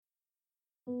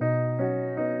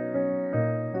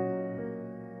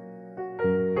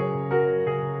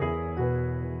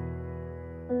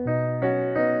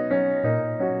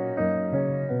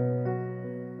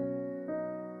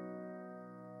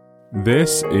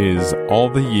This is All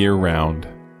the Year Round,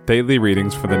 Daily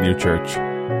Readings for the New Church.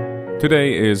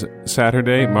 Today is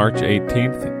Saturday, March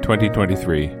 18th,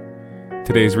 2023.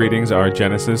 Today's readings are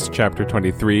Genesis chapter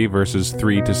 23, verses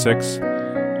 3 to 6,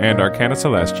 and Arcana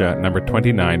Celestia, number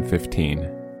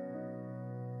 2915.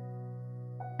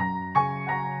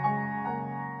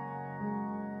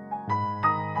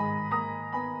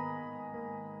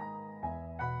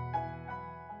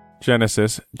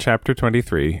 Genesis chapter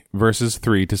 23, verses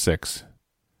 3 to 6.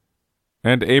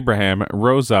 And Abraham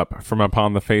rose up from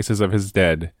upon the faces of his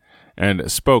dead,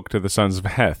 and spoke to the sons of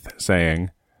Heth, saying,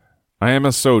 I am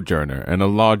a sojourner and a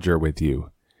lodger with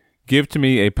you. Give to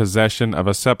me a possession of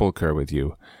a sepulchre with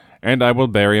you, and I will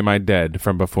bury my dead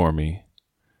from before me.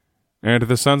 And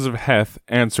the sons of Heth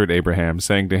answered Abraham,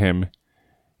 saying to him,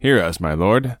 Hear us, my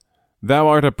lord. Thou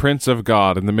art a prince of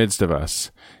God in the midst of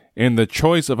us. In the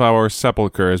choice of our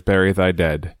sepulchres bury thy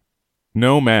dead.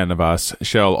 No man of us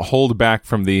shall hold back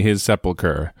from thee his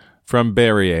sepulchre, from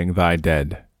burying thy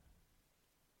dead.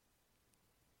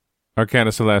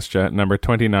 Arcana Celestia, number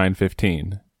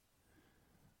 2915.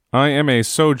 I am a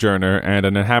sojourner and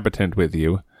an inhabitant with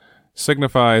you,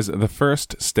 signifies the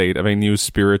first state of a new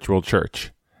spiritual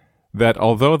church, that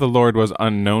although the Lord was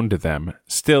unknown to them,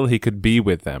 still he could be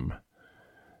with them.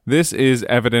 This is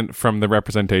evident from the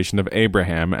representation of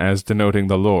Abraham as denoting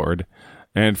the Lord,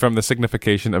 and from the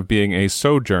signification of being a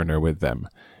sojourner with them,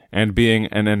 and being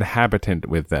an inhabitant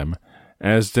with them,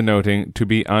 as denoting to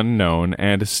be unknown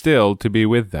and still to be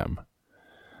with them.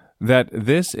 That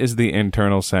this is the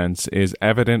internal sense is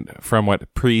evident from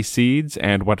what precedes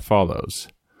and what follows.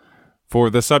 For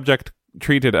the subject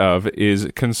treated of is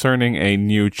concerning a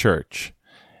new church,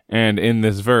 and in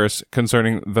this verse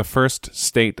concerning the first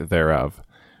state thereof,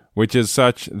 which is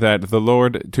such that the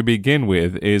Lord to begin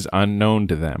with is unknown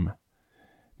to them.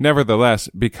 Nevertheless,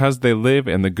 because they live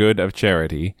in the good of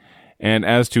charity, and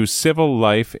as to civil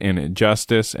life in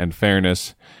justice and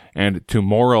fairness, and to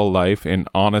moral life in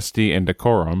honesty and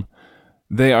decorum,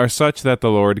 they are such that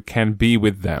the Lord can be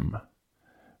with them.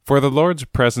 For the Lord's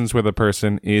presence with a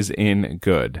person is in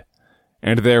good,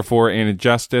 and therefore in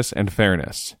justice and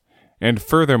fairness, and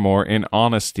furthermore in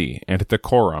honesty and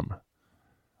decorum.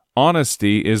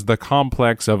 Honesty is the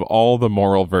complex of all the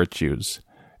moral virtues.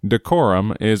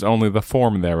 Decorum is only the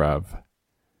form thereof.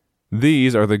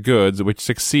 These are the goods which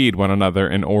succeed one another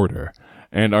in order,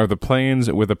 and are the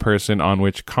planes with a person on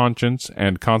which conscience,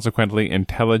 and consequently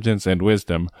intelligence and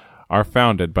wisdom, are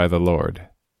founded by the Lord.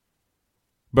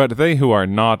 But they who are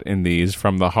not in these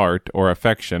from the heart or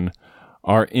affection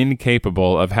are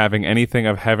incapable of having anything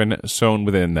of heaven sown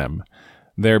within them,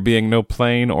 there being no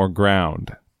plane or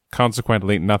ground,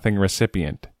 consequently nothing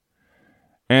recipient.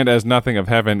 And as nothing of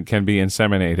heaven can be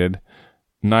inseminated,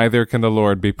 neither can the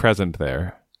Lord be present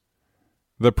there.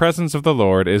 The presence of the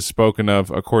Lord is spoken of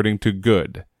according to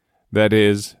good, that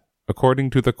is, according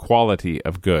to the quality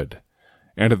of good,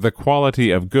 and the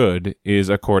quality of good is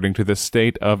according to the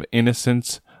state of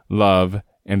innocence, love,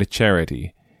 and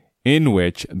charity, in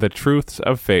which the truths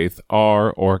of faith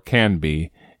are or can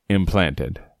be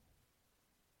implanted.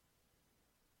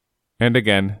 And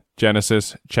again,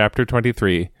 Genesis chapter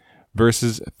 23,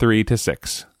 verses 3 to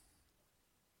 6.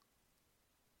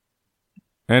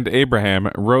 And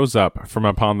Abraham rose up from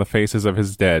upon the faces of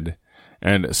his dead,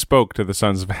 and spoke to the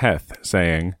sons of Heth,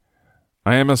 saying,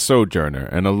 I am a sojourner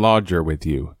and a lodger with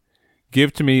you.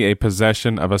 Give to me a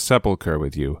possession of a sepulchre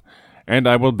with you, and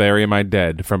I will bury my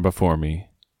dead from before me.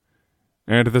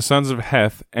 And the sons of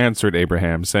Heth answered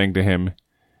Abraham, saying to him,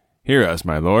 Hear us,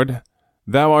 my lord.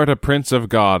 Thou art a prince of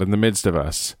God in the midst of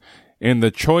us. In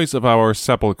the choice of our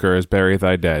sepulchres bury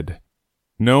thy dead.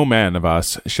 No man of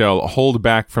us shall hold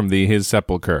back from thee his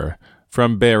sepulchre,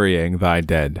 from burying thy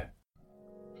dead.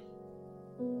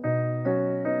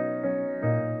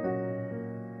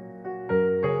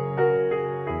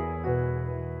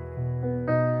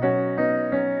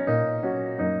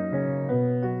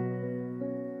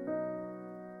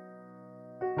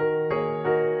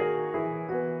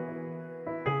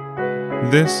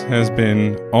 This has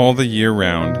been All the Year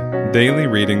Round, Daily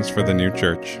Readings for the New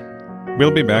Church. We'll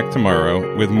be back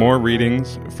tomorrow with more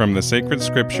readings from the sacred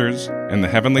scriptures and the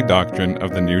heavenly doctrine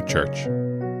of the New Church.